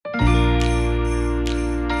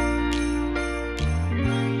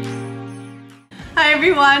Hi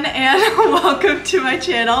everyone and welcome to my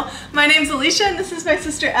channel. My name's ALISHA and this is my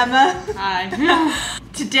sister Emma. Hi.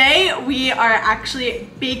 Today we are actually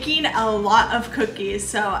baking a lot of cookies.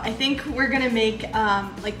 So I think we're gonna make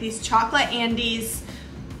like these chocolate Andes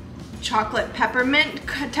chocolate peppermint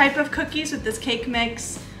type of cookies with this cake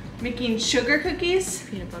mix. Making sugar cookies.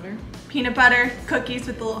 Peanut butter cookies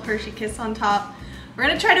with a little Hershey kiss on top. We're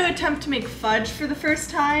gonna try to attempt to make fudge for the first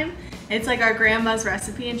time. It's like our grandma's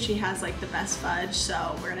recipe and she has like the best fudge,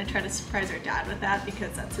 so we're gonna try to surprise our dad with that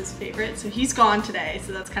because that's his favorite. So he's gone today,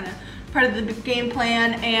 so that's kind of part of the game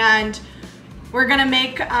plan. And we're gonna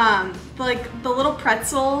make like the little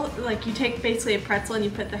pretzel, like you take basically a pretzel and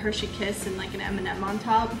you put the Hershey Kiss and like an M&M on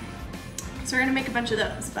top. So we're gonna make a bunch of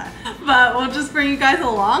those, but we'll just bring you guys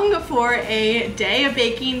along for a day of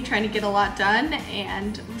baking, trying to get a lot done,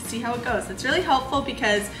 and we'll see how it goes. It's really helpful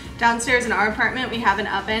because downstairs in our apartment we have an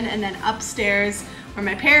oven, and then upstairs where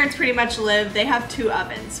my parents pretty much live, they have 2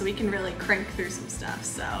 ovens, so we can really crank through some stuff.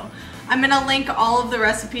 So I'm gonna link all of the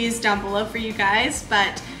recipes down below for you guys,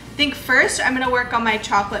 but I think first I'm gonna work on my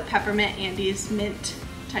chocolate peppermint Andes mint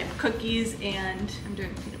type cookies, and I'm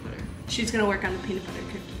doing peanut butter. She's gonna work on the peanut butter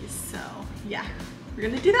cookies, so yeah, we're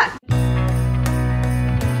gonna do that.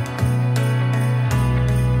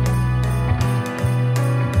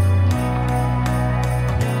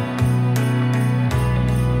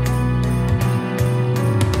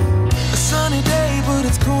 A sunny day, but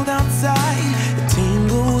it's cold outside. It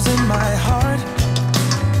tingles in my heart.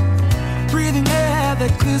 Breathing air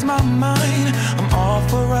that clears my mind. I'm all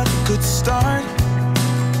for a good start.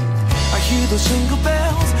 I hear those jingle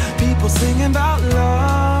bells, people singing about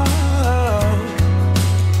love.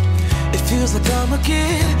 It feels like I'm a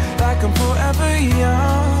kid, like I'm forever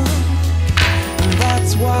young. And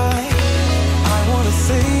that's why I wanna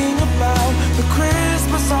sing about the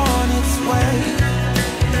Christmas on its way.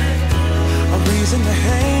 A reason to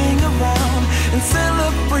hang around and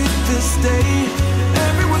celebrate this day.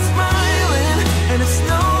 Everyone's smiling and it's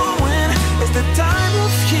snowing. It's the time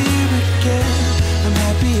of year again. I'm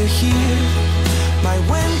happy you're here, my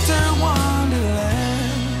winter wonderland.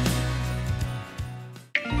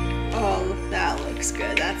 Oh, that looks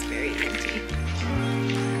good. That's very minty.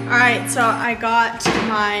 All right, so I got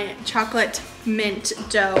my chocolate mint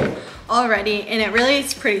dough already, and it really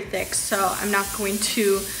is pretty thick, so I'm not going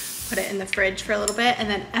to put it in the fridge for a little bit. And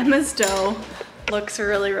then Emma's dough looks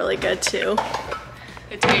really, really good too.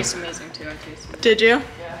 It tastes amazing too. I tasted it. Did you?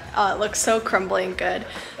 Yeah. Oh, it looks so crumbly and good.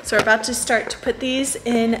 So we're about to start to put these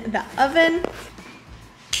in the oven.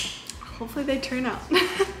 Hopefully they turn out.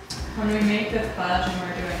 When we make the fudge and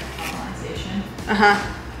we're doing caramelization,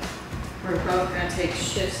 we're both gonna take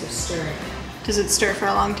shifts of stirring it. Does it stir for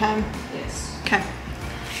a long time? Yes. Okay.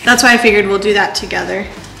 That's why I figured we'll do that together.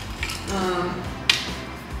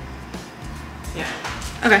 Yeah.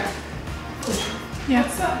 Okay. Yeah.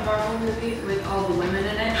 What's that Marvel movie with all the women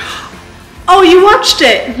in it? Oh, you watched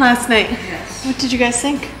it last night. Yes. What did you guys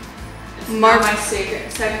think? It's not my second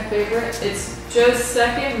favorite. It's just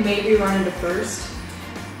second, maybe running to first.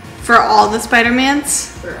 For all the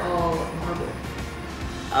Spider-Mans? For all Marvel.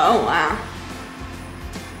 Oh, wow.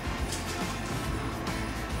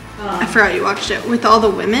 I forgot you watched it. With all the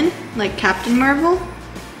women? Like Captain Marvel?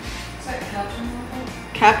 Is that Captain Marvel?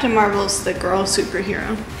 Captain Marvel's the girl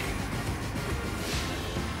superhero.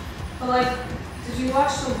 But like, did you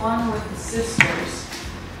watch the one with the sisters?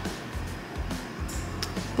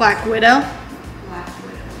 Black Widow? Black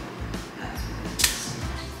Widow. That's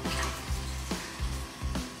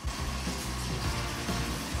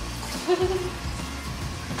what it is.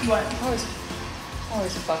 What? I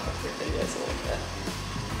always fuck up your videos a little bit.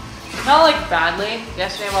 Not like badly.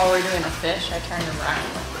 Yesterday while we were doing the fish, I turned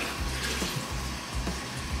around.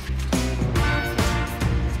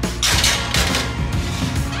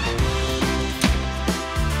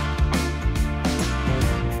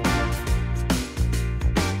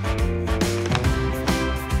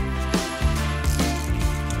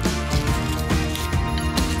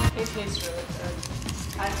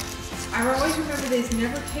 I always remember these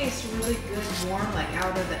never taste really good warm, like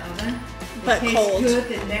out of the oven. But taste cold. good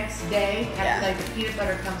the next day after Yeah. like the peanut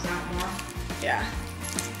butter comes out warm. Yeah.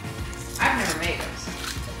 I've never made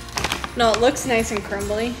those. No, it looks nice and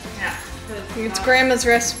crumbly. Yeah. It's Grandma's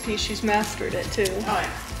recipe. She's mastered it too. Oh yeah.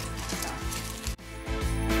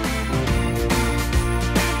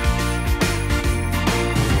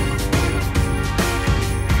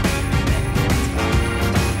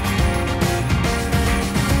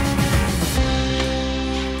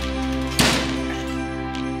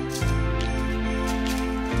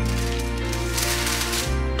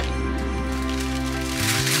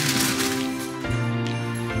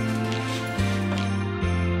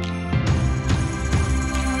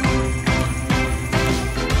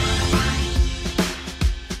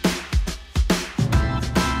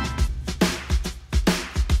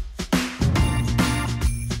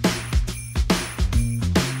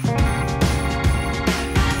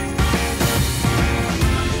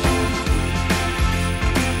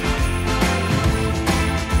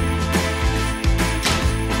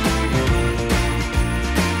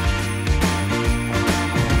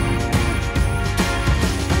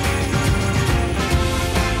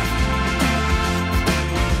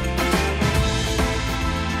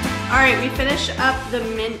 finish up the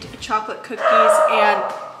mint chocolate cookies and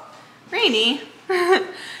Rainy. And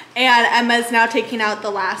Emma's now taking out the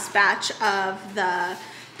last batch of the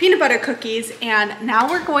peanut butter cookies, and now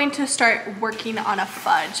we're going to start working on a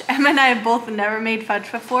fudge. Emma and I have both never made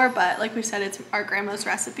fudge before, but like we said, it's our grandma's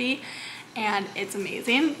recipe and it's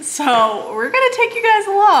amazing. So we're gonna take you guys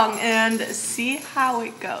along and see how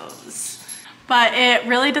it goes. But it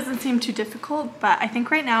really doesn't seem too difficult, but I think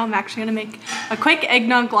right now I'm actually gonna make a quick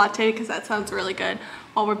eggnog latte because that sounds really good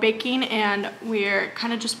while we're baking, and we're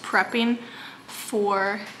kind of just prepping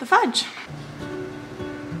for the fudge.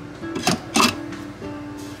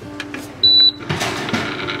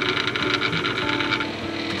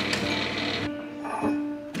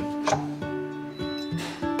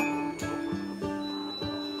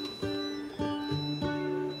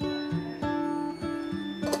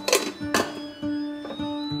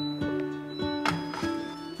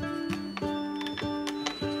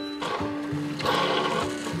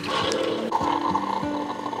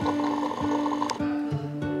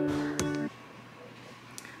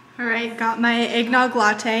 Alright, got my eggnog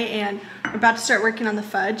latte and we're about to start working on the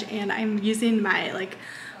fudge, and I'm using my like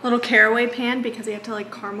little caraway pan because I have to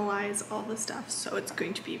like caramelize all the stuff, so it's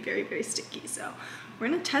going to be very, very sticky. So we're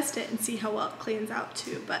gonna test it and see how well it cleans out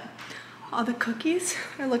too. But all the cookies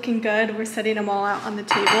are looking good. We're setting them all out on the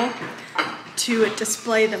table to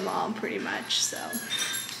display them all pretty much, so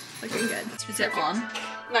looking good. Is it on?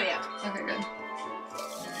 Not yet. Okay, good.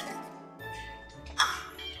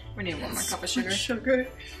 We need one more cup of sugar. Sugar.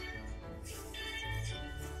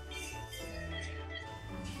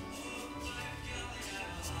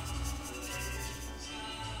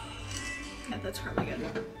 Yeah, that's probably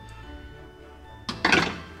good.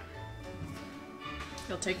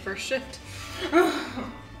 You'll take first shift.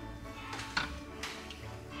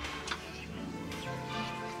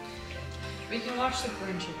 We can watch The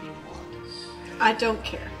Grinch if you want. I don't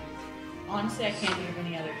care. Honestly, I can't think of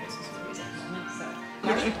any other Christmas movies at the moment, so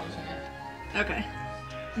watch it. Okay.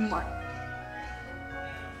 Mark.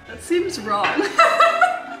 That seems wrong.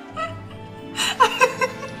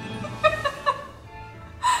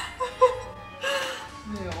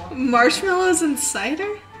 Marshmallows and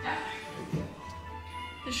cider?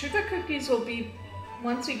 The sugar cookies will be,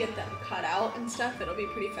 once we get them cut out and stuff, it'll be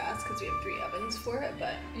pretty fast because we have 3 ovens for it,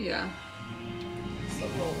 but Yeah. it's the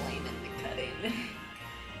rolling and the cutting.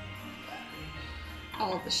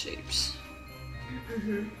 All of the shapes.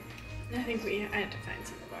 Mm-hmm. I think I had to find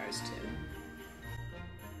some of ours too.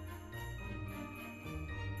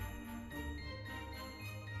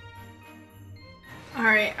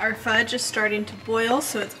 Alright, our fudge is starting to boil,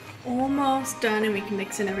 so it's almost done and we can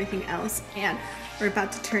mix in everything else, and we're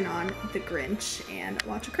about to turn on The Grinch and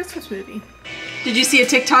watch a Christmas movie. Did you see a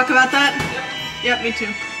TikTok about that? Yep, me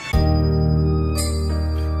too.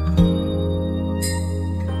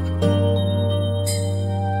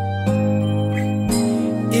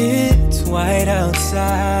 It's white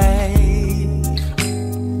outside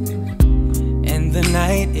and the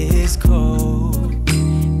night is cold.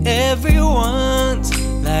 Everyone's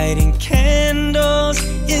lighting candles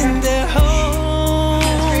in their homes.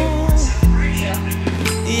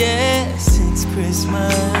 Yes, it's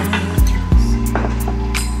Christmas.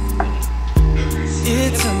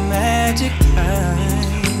 It's a magic time.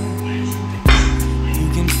 You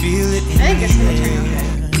can feel it in the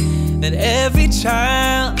air. That every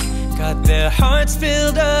child got their hearts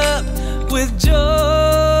filled up with joy.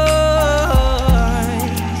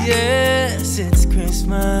 Yes, it's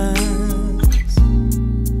Christmas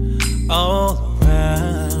all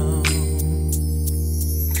around.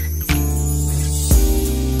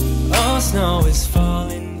 Oh, snow is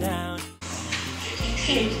falling down.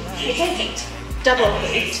 Hate. Double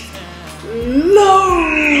hate.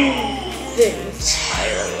 Loathe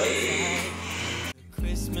entirely.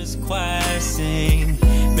 Christmas choir sing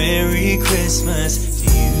Merry Christmas to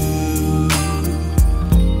you.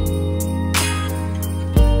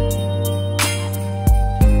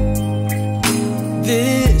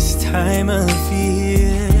 This time of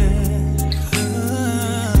year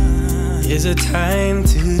is a time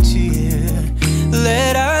to cheer.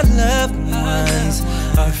 Let our loved ones,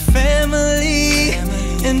 our family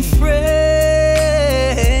and friends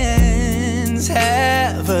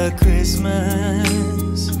have a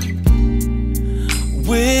Christmas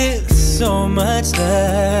with so much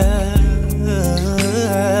love,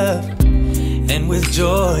 and with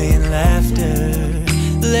joy and laughter.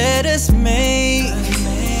 Let us make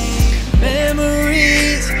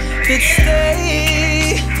memories that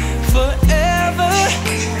stay forever.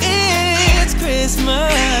 It's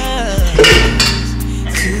Christmas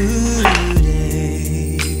today.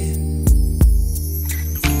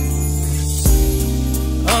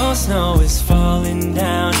 is falling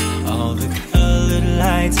down, all the colored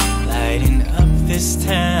lights lighting up this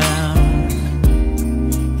town.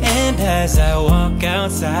 And as I walk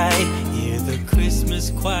outside, hear the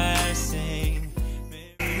Christmas choir sing,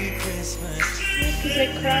 Merry Christmas.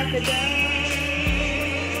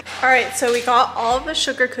 Alright, so we got all of the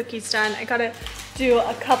sugar cookies done. I gotta do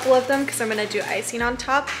a couple of them because I'm gonna do icing on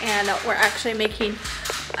top, and we're actually making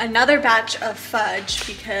another batch of fudge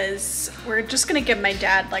because we're just gonna give my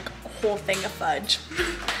dad like a whole thing of fudge.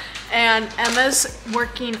 And Emma's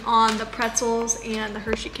working on the pretzels and the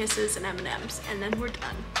Hershey Kisses and M&Ms, and then we're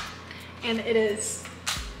done. And it is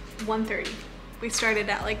 1:30. We started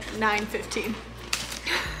at like 9:15.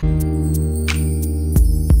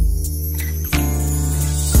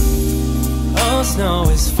 All snow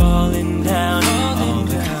is falling down, all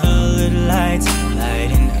the colored lights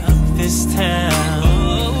lighting up this town.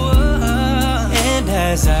 And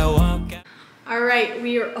as I walk out, Alright,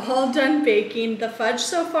 we are all done baking. The fudge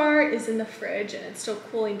so far is in the fridge and it's still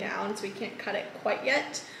cooling down, so we can't cut it quite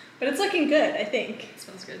yet. But it's looking good, I think. It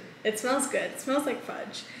smells good. It smells good. It smells like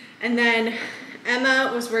fudge. And then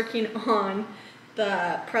Emma was working on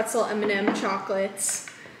the pretzel M&M chocolates.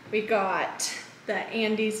 We got the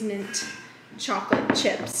Andes Mint chocolate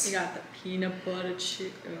chips. We got the peanut butter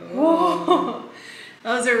chip. Oh.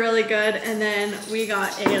 Those are really good. And then we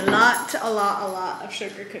got a lot of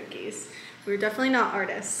sugar cookies. We're definitely not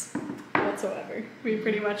artists whatsoever. We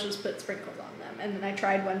pretty much just put sprinkles on them. And then I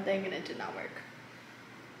tried one thing and it did not work.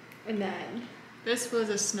 And then This was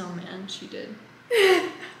a snowman she did.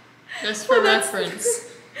 Just for reference.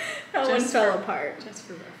 That one fell apart. Just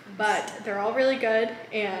for reference. But they're all really good,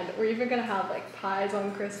 and we're even gonna have like pies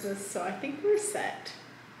on Christmas, so I think we're set.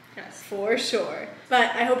 Yes. For sure.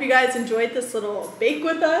 But I hope you guys enjoyed this little bake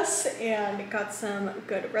with us and got some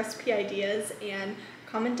good recipe ideas, and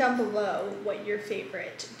comment down below what your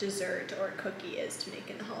favorite dessert or cookie is to make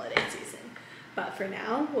in the holiday season. But for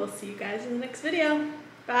now, we'll see you guys in the next video.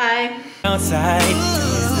 Bye. outside, hear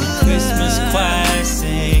the Christmas choir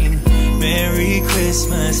sing, Merry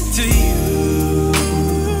Christmas to you.